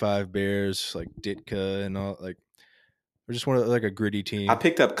 85 Bears, like Ditka and all. Like we're just one of like a gritty team. I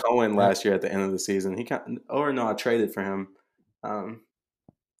picked up Cohen last year at the end of the season. I traded for him.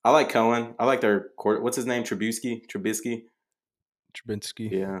 I like Cohen. I like their what's his name? Trubisky.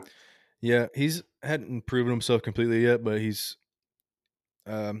 Yeah. Yeah, he's hadn't proven himself completely yet, but he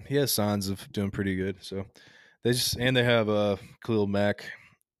has signs of doing pretty good. So they have Khalil Mack,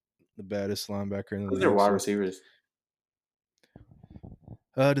 the baddest linebacker in the league. Those are wide receivers.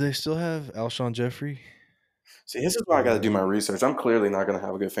 Do they still have Alshon Jeffrey? See, this is why I got to do my research. I'm clearly not going to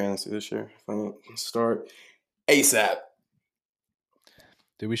have a good fantasy this year if I don't start ASAP.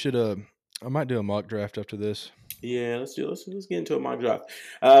 Dude, we should. I might do a mock draft after this. Yeah, let's get into a mock draft.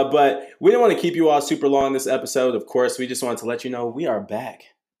 But we don't want to keep you all super long this episode. Of course, we just wanted to let you know we are back.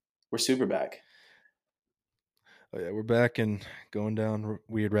 We're super back. Oh yeah, we're back and going down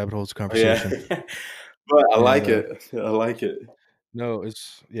weird rabbit holes conversation. Yeah. But I like it. I like it. No,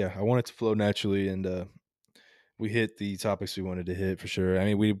 I want it to flow naturally, and we hit the topics we wanted to hit for sure.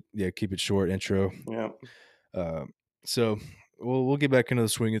 I mean, keep it short intro. Yeah. So we'll get back into the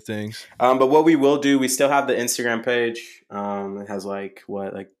swing of things. But what we will do, we still have the Instagram page. It has like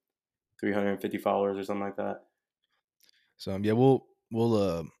 350 followers or something like that. So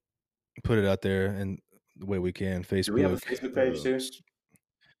we'll put it out there in the way we can. Facebook. Do we have a Facebook page too?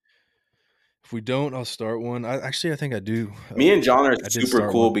 If we don't, I'll start one. I think I do. Me and John are super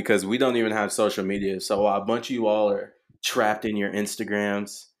cool because we don't even have social media. So a bunch of you all are trapped in your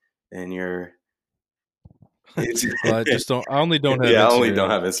Instagrams and your. I only don't have. Yeah, I only don't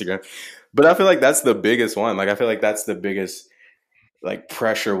have Instagram. But I feel like that's the biggest one. Like I feel like that's the biggest like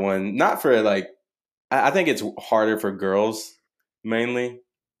pressure one. Not for like, I think it's harder for girls mainly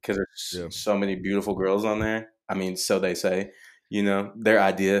because there's so many beautiful girls on there. I mean, so they say. You know, their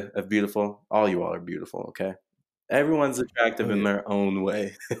idea of beautiful. All you all are beautiful, okay? Everyone's attractive in their own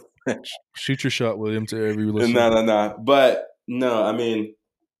way. Shoot your shot, William, to every listener. No. But, no, I mean,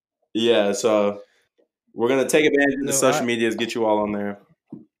 yeah, so we're going to take advantage of the social medias, get you all on there.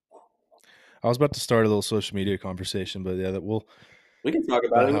 I was about to start a little social media conversation, but yeah, we can talk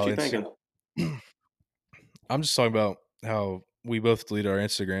about it. What you thinking? I'm just talking about how we both delete our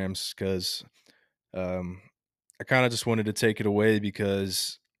Instagrams because I kind of just wanted to take it away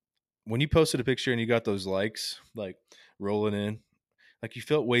because when you posted a picture and you got those likes, like rolling in, like you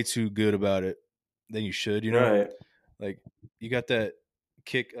felt way too good about it than you should, you know? Right. Like you got that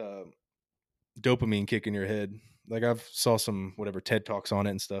kick, dopamine kick in your head. Like I've saw some TED Talks on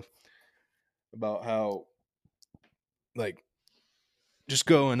it and stuff about how like just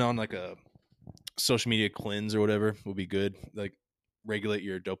going on like a social media cleanse or whatever will be good. Like regulate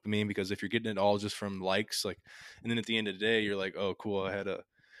your dopamine because if you're getting it all just from likes, like, and then at the end of the day you're like, oh cool, I had a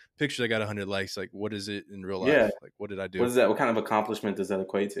picture that got 100 likes. Like what is it in real life? Yeah. Like what did I do? What is that? What kind of accomplishment does that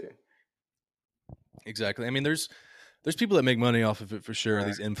equate to? Exactly. I mean, there's people that make money off of it for sure,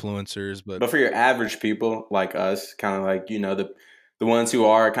 these influencers, but for your average people like us, kind of like, you know, the ones who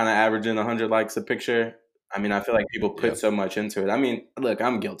are kind of averaging 100 likes a picture. I mean, I feel like people put so much into it. I mean, look,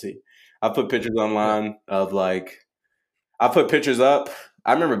 I'm guilty. I put pictures online of like, I put pictures up.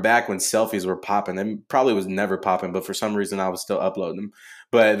 I remember back when selfies were popping. They probably was never popping, but for some reason I was still uploading them.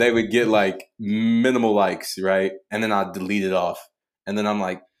 But they would get like minimal likes, right? And then I'd delete it off. And then I'm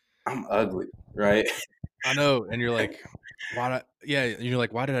like, I'm ugly, right? I know. And you're like, why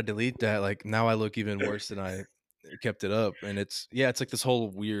did I delete that? Like now I look even worse than I kept it up. And it's like this whole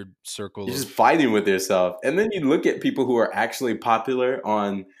weird circle. You're just fighting with yourself. And then you look at people who are actually popular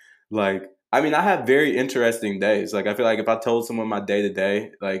on like, I mean, I have very interesting days. Like, I feel like if I told someone my day to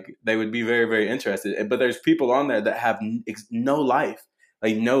day, like they would be very, very interested. But there's people on there that have no life,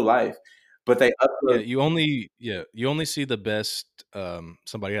 but they upload. You only see the best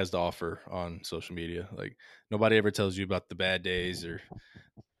somebody has to offer on social media. Like nobody ever tells you about the bad days or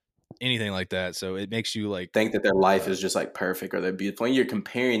anything like that. So it makes you like think that their life is just like perfect or they're beautiful. And you're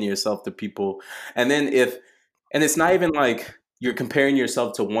comparing yourself to people. And then and it's not even like you're comparing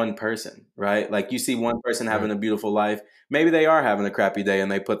yourself to one person, right? Like you see one person having a beautiful life. Maybe they are having a crappy day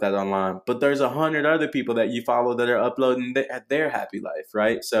and they put that online, but there's 100 other people that you follow that are uploading their happy life,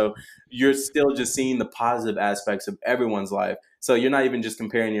 right? So you're still just seeing the positive aspects of everyone's life. So you're not even just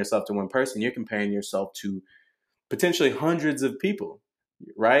comparing yourself to one person. You're comparing yourself to potentially hundreds of people,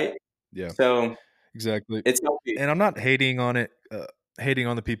 right? Yeah, So exactly. it's healthy. And I'm not hating on it, hating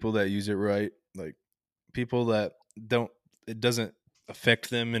on the people that use it right. Like people that it doesn't affect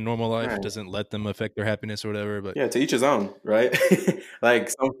them in normal life, Right. doesn't let them affect their happiness or whatever. But Yeah, to each his own, right? Like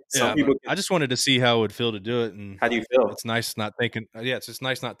some people. I just wanted to see how it would feel to do it, and How do you feel? it's nice not thinking. Yeah, it's just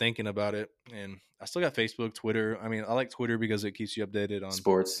nice not thinking about it. And I still got Facebook, Twitter. I mean, I like Twitter because it keeps you updated on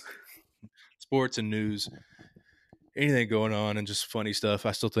Sports. and news, anything going on, and just funny stuff.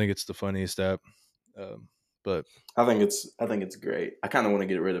 I still think it's the funniest app. But I think it's great. I kind of want to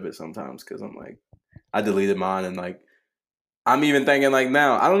get rid of it sometimes because I'm like, I deleted mine and like, I'm even thinking like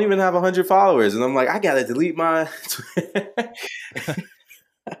now I don't even have 100 followers and I'm like, I gotta delete mine.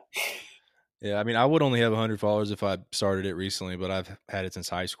 yeah, I mean, I would only have 100 followers if I started it recently, but I've had it since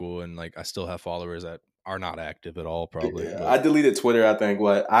high school, and like I still have followers that are not active at all. Probably. Yeah, but- I deleted Twitter. I think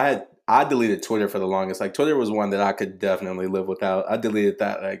I deleted Twitter for the longest. Like Twitter was one that I could definitely live without. I deleted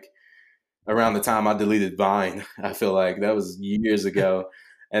that like around the time I deleted Vine. I feel like that was years ago,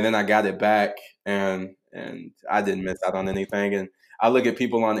 and then I got it back, and I didn't miss out on anything. And I look at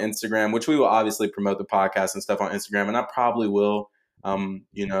people on Instagram, which we will obviously promote the podcast and stuff on Instagram, and I probably will,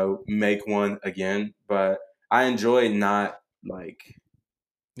 make one again. But I enjoy not like.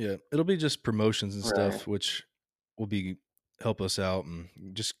 Yeah, it'll be just promotions and stuff, Right. which will be help us out and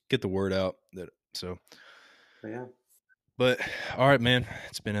just get the word out. Yeah. But all right, man,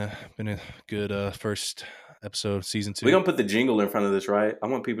 it's been a good first episode, season 2. We're gonna put the jingle in front of this, right? I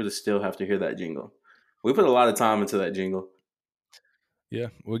want people to still have to hear that jingle. We put a lot of time into that jingle. Yeah,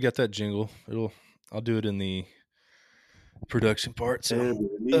 we got that jingle. I'll do it in the production part. So,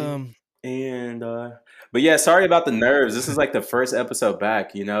 But yeah, sorry about the nerves. This is like the first episode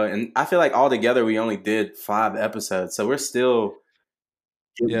back, and I feel like altogether we only did 5 episodes, so we're still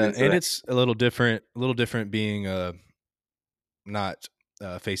getting yeah, into and that. it's a little different being not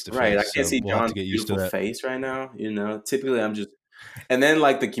face to face. Right. I can't see we'll have John's to get used to beautiful that. face right now. Typically I'm just, and then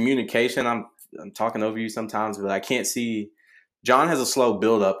like the communication, I'm talking over you sometimes, but I can't see. John has a slow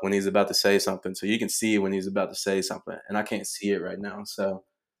build up when he's about to say something, so you can see when he's about to say something, and I can't see it right now. So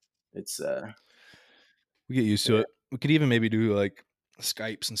it's We get used to it. We could even maybe do like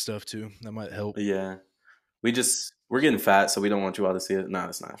Skypes and stuff too. That might help. yeah. We're getting fat, so we don't want you all to see it. No,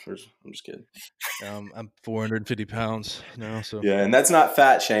 it's not. I'm just kidding. I'm 450 pounds now, so Yeah, and that's not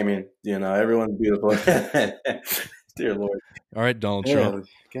fat shaming. Everyone's beautiful. Dear Lord. all right, Donald Trump.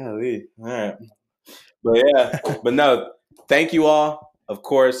 Golly. All right. But no, thank you all, of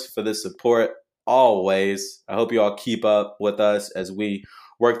course, for the support always. I hope you all keep up with us as we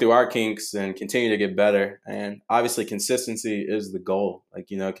work through our kinks and continue to get better. And obviously consistency is the goal. Like,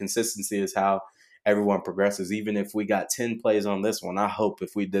 consistency is how everyone progresses. Even if we got 10 plays on this one, I hope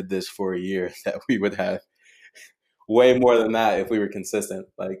if we did this for a year that we would have way more than that if we were consistent.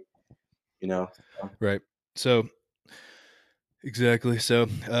 Like, Right. So exactly. So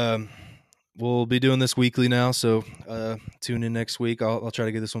we'll be doing this weekly now. So tune in next week. I'll try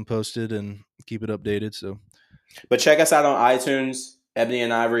to get this one posted and keep it updated. So, but check us out on iTunes, Ebony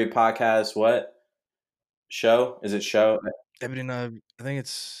and Ivory podcast. What show is it? Show Ebony and Ivory, I think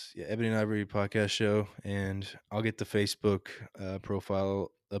it's Ebony and Ivory podcast show, and I'll get the Facebook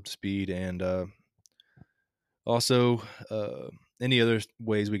profile up to speed, and also any other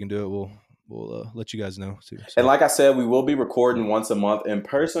ways we can do it, we'll let you guys know too. So. And like I said, we will be recording once a month in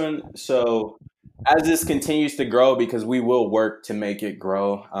person. So as this continues to grow, because we will work to make it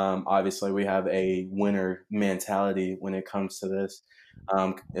grow. Obviously, we have a winner mentality when it comes to this.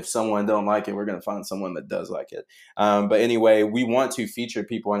 If someone don't like it, we're going to find someone that does like it. But anyway, we want to feature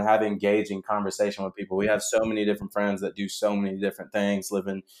people and have engaging conversation with people. We have so many different friends that do so many different things, live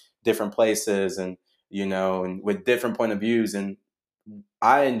in different places, and and with different point of views. And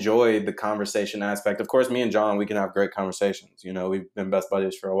I enjoy the conversation aspect. Of course, me and John, we can have great conversations. We've been best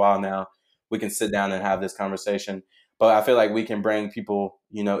buddies for a while now. We can sit down and have this conversation. But I feel like we can bring people,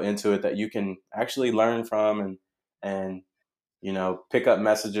 into it that you can actually learn from and pick up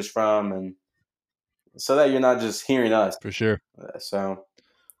messages from, and so that you're not just hearing us. For sure. So,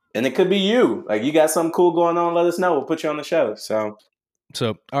 and it could be you. Like, you got something cool going on, let us know. We'll put you on the show. So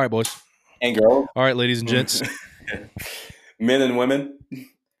all right, boys and girls. All right, ladies and gents. Men and women.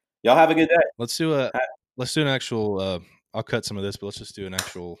 Y'all have a good day. Let's do an actual I'll cut some of this, but let's just do an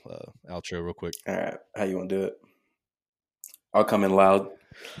actual outro real quick. All right. How you want to do it? I'll come in loud.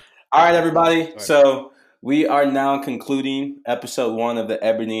 All right, everybody. All right. So we are now concluding episode 1 of the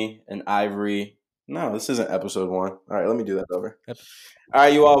Ebony and Ivory No, this isn't episode 1. All right, let me do that over. All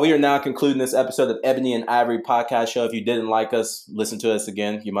right, you all, we are now concluding this episode of Ebony and Ivory Podcast Show. If you didn't like us, listen to us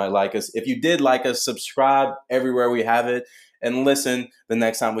again. You might like us. If you did like us, subscribe everywhere we have it and listen the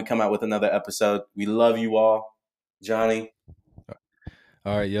next time we come out with another episode. We love you all. Johnny.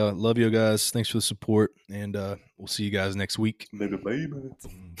 All right, yeah. Love you guys. Thanks for the support, and we'll see you guys next week. Later, baby.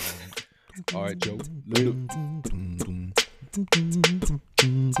 All right, Joe. Later.